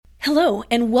Hello,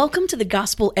 and welcome to the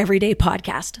Gospel Everyday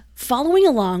podcast, following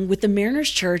along with the Mariners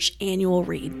Church annual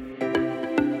read.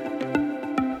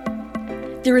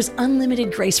 There is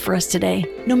unlimited grace for us today,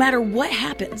 no matter what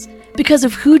happens, because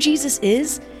of who Jesus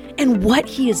is and what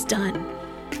he has done.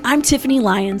 I'm Tiffany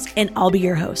Lyons, and I'll be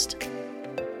your host.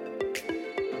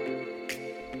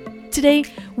 Today,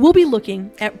 we'll be looking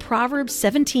at Proverbs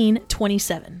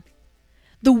 17:27.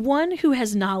 The one who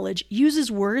has knowledge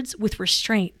uses words with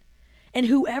restraint, and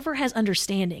whoever has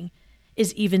understanding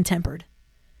is even-tempered.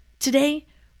 Today,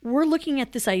 we're looking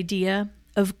at this idea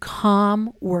of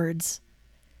calm words.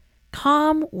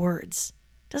 Calm words.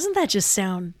 Doesn't that just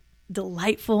sound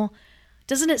delightful?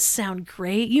 Doesn't it sound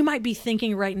great? You might be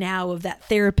thinking right now of that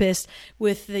therapist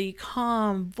with the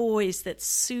calm voice that's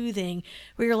soothing,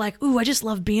 where you're like, ooh, I just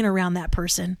love being around that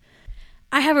person.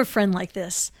 I have a friend like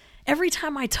this. Every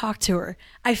time I talk to her,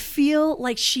 I feel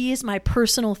like she is my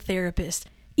personal therapist.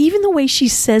 Even the way she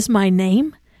says my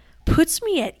name puts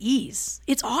me at ease.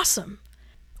 It's awesome.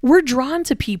 We're drawn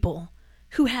to people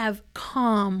who have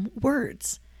calm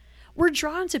words. We're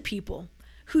drawn to people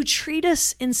who treat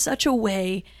us in such a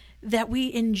way that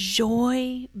we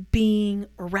enjoy being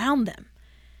around them.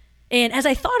 And as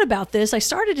I thought about this, I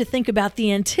started to think about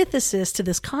the antithesis to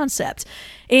this concept.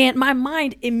 And my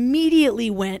mind immediately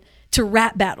went to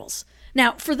rap battles.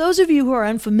 Now, for those of you who are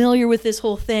unfamiliar with this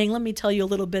whole thing, let me tell you a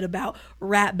little bit about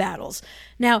rap battles.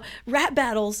 Now, rap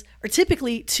battles are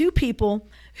typically two people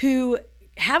who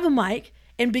have a mic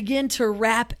and begin to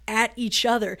rap at each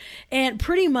other. And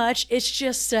pretty much it's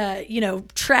just,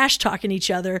 trash talking each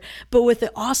other, but with an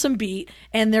awesome beat,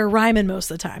 and they're rhyming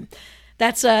most of the time.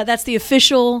 That's the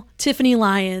official Tiffany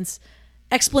Lyons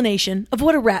explanation of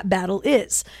what a rap battle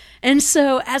is. And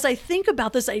so as I think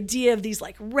about this idea of these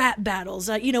like rap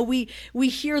battles, we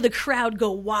hear the crowd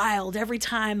go wild every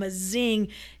time a zing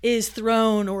is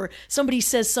thrown or somebody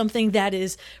says something that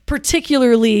is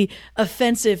particularly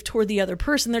offensive toward the other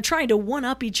person. They're trying to one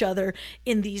up each other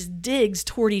in these digs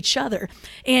toward each other.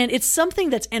 And it's something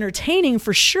that's entertaining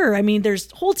for sure. I mean, there's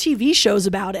whole TV shows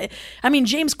about it. I mean,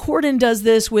 James Corden does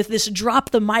this with this drop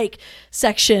the mic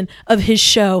section of his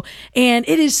show. And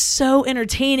it is so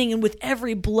entertaining. And with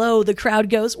every blow, the crowd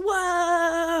goes,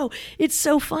 whoa, it's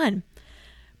so fun.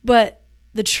 But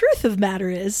the truth of the matter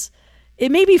is, it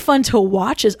may be fun to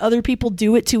watch as other people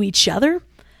do it to each other,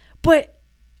 but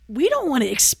we don't want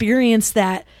to experience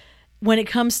that when it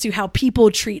comes to how people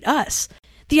treat us.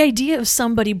 The idea of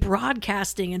somebody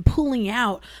broadcasting and pulling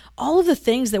out all of the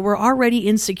things that we're already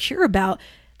insecure about,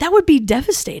 that would be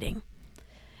devastating.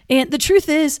 And the truth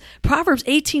is, Proverbs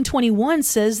 18:21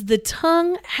 says, the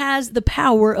tongue has the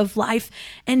power of life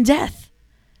and death.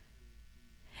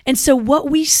 And so what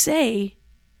we say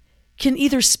can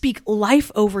either speak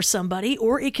life over somebody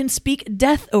or it can speak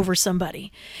death over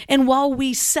somebody. And while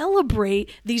we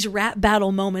celebrate these rap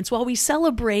battle moments, while we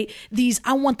celebrate these,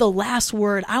 I want the last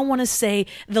word, I want to say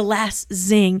the last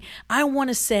zing, I want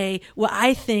to say what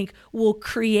I think will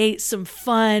create some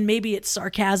fun, maybe it's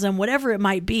sarcasm, whatever it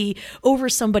might be, over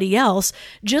somebody else,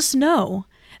 just know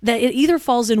that it either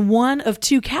falls in one of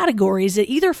two categories. It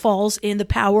either falls in the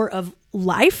power of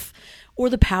life or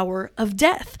the power of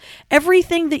death.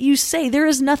 Everything that you say, there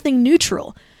is nothing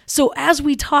neutral. So as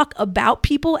we talk about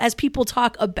people, as people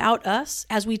talk about us,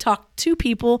 as we talk to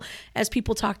people, as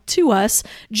people talk to us,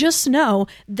 just know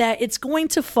that it's going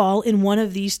to fall in one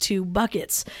of these two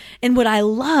buckets. And what I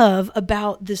love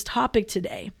about this topic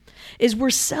today is we're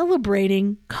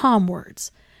celebrating calm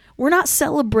words. We're not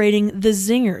celebrating the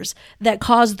zingers that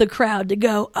cause the crowd to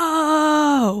go,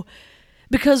 oh.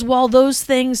 Because while those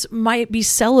things might be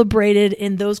celebrated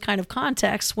in those kind of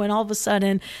contexts, when all of a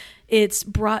sudden it's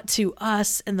brought to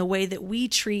us and the way that we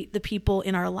treat the people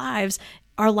in our lives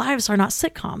are not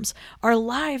sitcoms. Our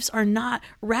lives are not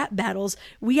rap battles.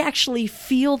 We actually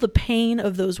feel the pain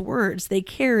of those words. They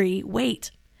carry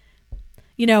weight.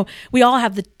 We all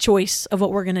have the choice of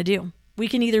what we're going to do. We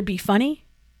can either be funny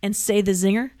and say the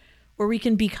zinger, or we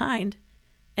can be kind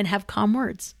and have calm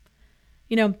words.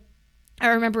 I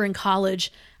remember in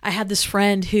college, I had this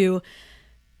friend who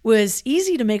was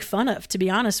easy to make fun of, to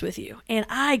be honest with you. And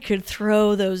I could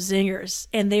throw those zingers,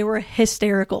 and they were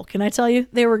hysterical. Can I tell you?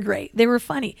 They were great. They were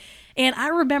funny. And I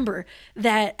remember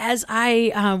that as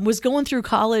I was going through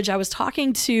college, I was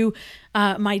talking to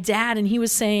my dad, and he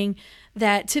was saying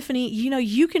that, Tiffany,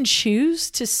 you can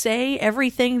choose to say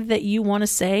everything that you want to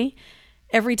say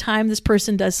every time this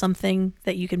person does something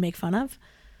that you can make fun of,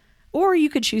 or you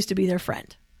could choose to be their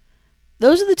friend.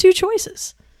 Those are the two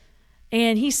choices.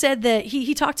 And he said that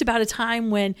he talked about a time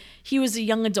when he was a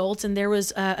young adult and there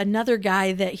was another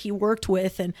guy that he worked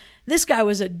with. And this guy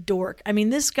was a dork. I mean,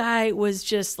 this guy was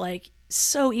just like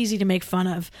so easy to make fun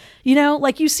of. You know,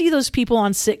 like you see those people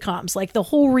on sitcoms, like the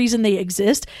whole reason they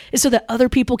exist is so that other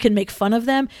people can make fun of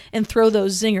them and throw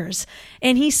those zingers.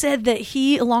 And he said that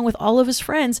he, along with all of his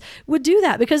friends, would do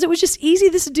that because it was just easy.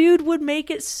 This dude would make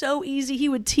it so easy. He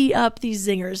would tee up these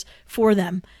zingers for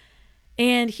them.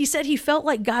 And he said he felt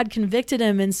like God convicted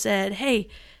him and said, hey,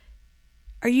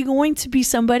 are you going to be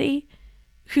somebody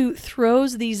who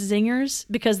throws these zingers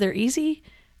because they're easy?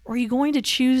 Or are you going to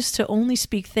choose to only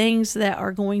speak things that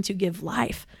are going to give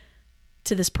life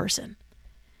to this person?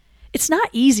 It's not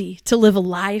easy to live a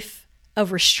life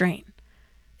of restraint.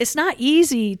 It's not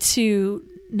easy to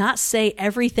not say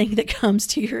everything that comes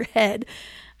to your head.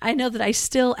 I know that I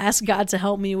still ask God to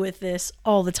help me with this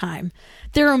all the time.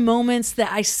 There are moments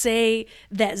that I say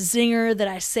that zinger, that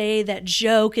I say that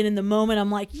joke, and in the moment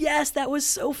I'm like, yes, that was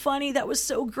so funny, that was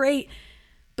so great.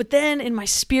 But then in my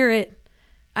spirit,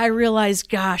 I realized,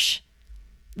 gosh,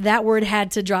 that word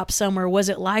had to drop somewhere. Was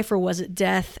it life or was it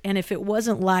death? And if it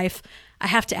wasn't life, I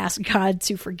have to ask God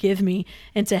to forgive me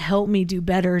and to help me do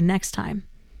better next time.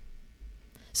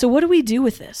 So what do we do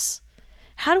with this?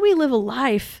 How do we live a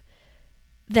life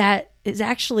that is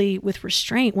actually with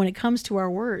restraint when it comes to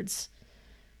our words?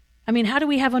 I mean, how do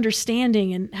we have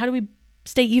understanding and how do we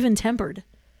stay even-tempered?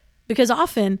 Because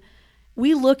often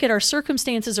we look at our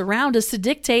circumstances around us to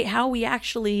dictate how we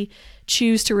actually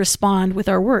choose to respond with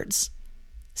our words.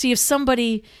 See, if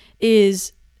somebody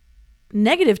is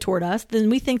negative toward us, then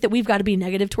we think that we've got to be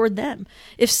negative toward them.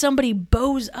 If somebody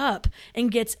bows up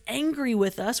and gets angry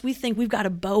with us, we think we've got to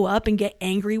bow up and get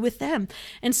angry with them.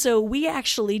 And so we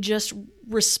actually just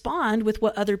respond with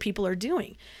what other people are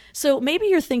doing. So maybe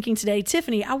you're thinking today,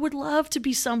 Tiffany, I would love to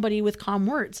be somebody with calm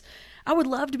words. I would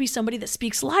love to be somebody that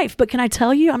speaks life, but can I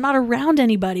tell you, I'm not around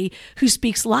anybody who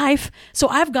speaks life, so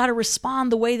I've got to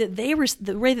respond the way that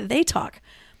they talk.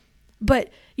 But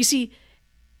you see,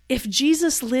 if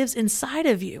Jesus lives inside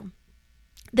of you,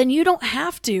 then you don't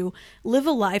have to live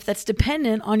a life that's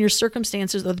dependent on your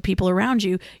circumstances or the people around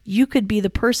you. You could be the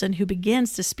person who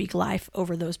begins to speak life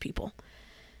over those people.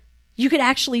 You could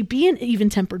actually be an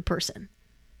even-tempered person.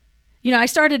 You know, I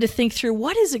started to think through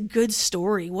what is a good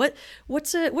story?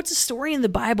 What's a story in the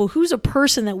Bible? Who's a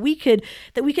person that we could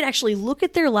actually look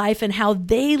at their life and how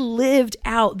they lived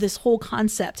out this whole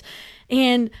concept?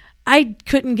 And I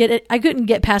couldn't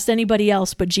get past anybody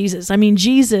else but Jesus. I mean,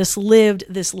 Jesus lived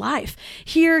this life.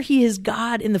 Here he is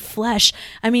God in the flesh.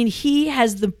 I mean, he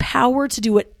has the power to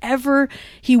do whatever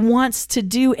he wants to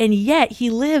do, and yet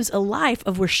he lives a life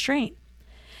of restraint.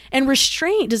 And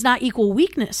restraint does not equal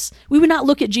weakness. We would not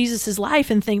look at Jesus' life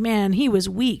and think, man, he was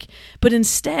weak. But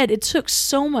instead, it took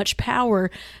so much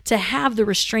power to have the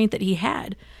restraint that he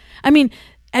had. I mean,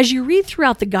 as you read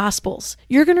throughout the Gospels,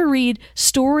 you're going to read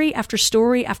story after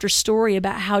story after story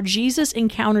about how Jesus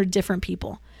encountered different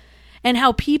people and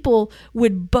how people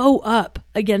would bow up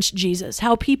against Jesus,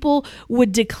 how people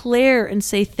would declare and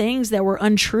say things that were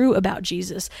untrue about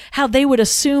Jesus, how they would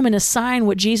assume and assign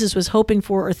what Jesus was hoping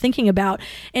for or thinking about.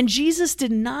 And Jesus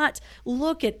did not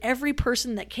look at every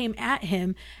person that came at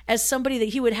him as somebody that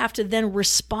he would have to then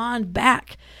respond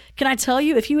back. Can I tell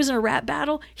you, if he was in a rap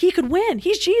battle, he could win.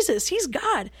 He's Jesus. He's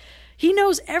God. He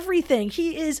knows everything.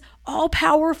 He is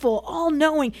all-powerful,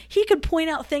 all-knowing. He could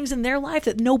point out things in their life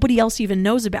that nobody else even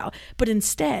knows about. But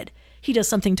instead, he does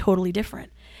something totally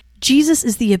different. Jesus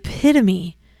is the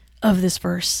epitome of this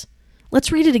verse.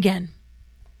 Let's read it again.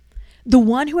 The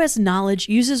one who has knowledge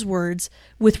uses words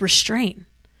with restraint,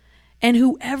 and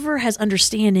whoever has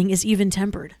understanding is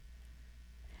even-tempered.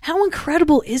 How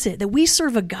incredible is it that we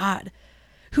serve a God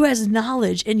who has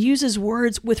knowledge and uses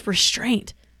words with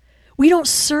restraint? We don't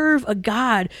serve a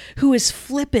God who is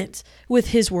flippant with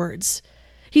his words.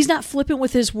 He's not flippant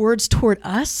with his words toward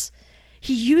us.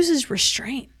 He uses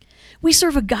restraint. We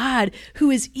serve a God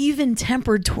who is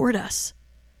even-tempered toward us.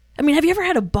 I mean, have you ever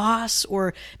had a boss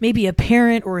or maybe a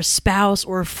parent or a spouse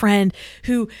or a friend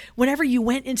who, whenever you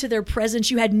went into their presence,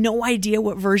 you had no idea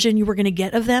what version you were going to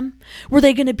get of them? Were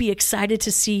they going to be excited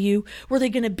to see you? Were they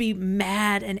going to be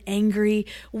mad and angry?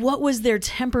 What was their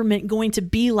temperament going to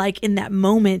be like in that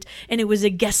moment? And it was a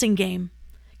guessing game.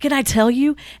 Can I tell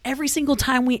you, every single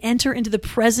time we enter into the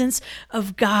presence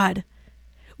of God,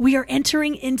 we are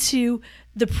entering into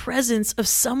the presence of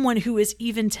someone who is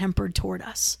even-tempered toward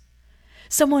us.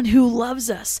 Someone who loves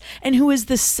us and who is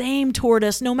the same toward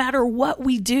us no matter what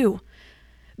we do,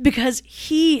 because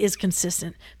he is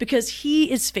consistent, because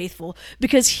he is faithful,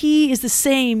 because he is the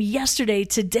same yesterday,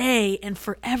 today, and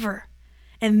forever.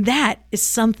 And that is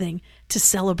something to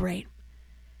celebrate.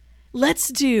 Let's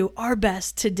do our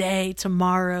best today,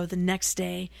 tomorrow, the next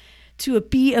day, to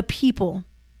be a people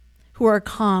who are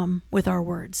calm with our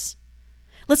words.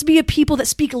 Let's be a people that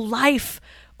speak life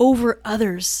over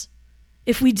others.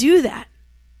 If we do that,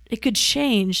 it could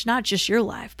change not just your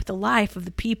life, but the life of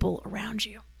the people around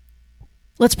you.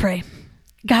 Let's pray.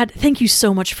 God, thank you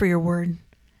so much for your word.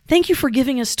 Thank you for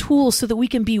giving us tools so that we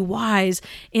can be wise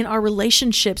in our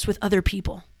relationships with other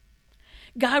people.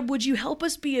 God, would you help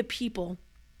us be a people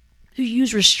who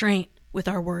use restraint with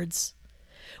our words?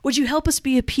 Would you help us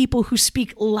be a people who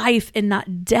speak life and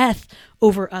not death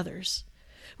over others?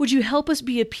 Would you help us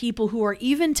be a people who are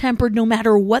even-tempered no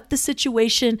matter what the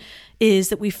situation is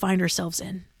that we find ourselves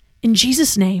in? In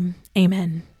Jesus' name,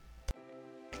 amen.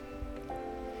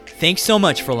 Thanks so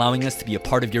much for allowing us to be a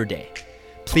part of your day.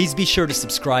 Please be sure to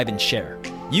subscribe and share.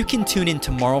 You can tune in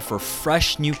tomorrow for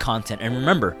fresh new content. And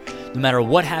remember, no matter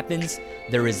what happens,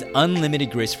 there is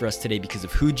unlimited grace for us today because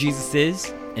of who Jesus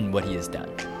is and what he has done.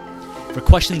 For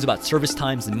questions about service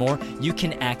times and more, you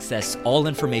can access all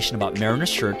information about Mariners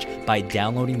Church by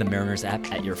downloading the Mariners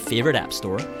app at your favorite app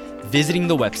store, visiting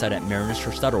the website at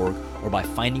marinerschurch.org, or by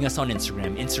finding us on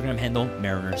Instagram handle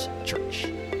Mariners Church.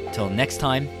 Till next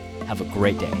time, have a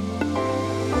great day.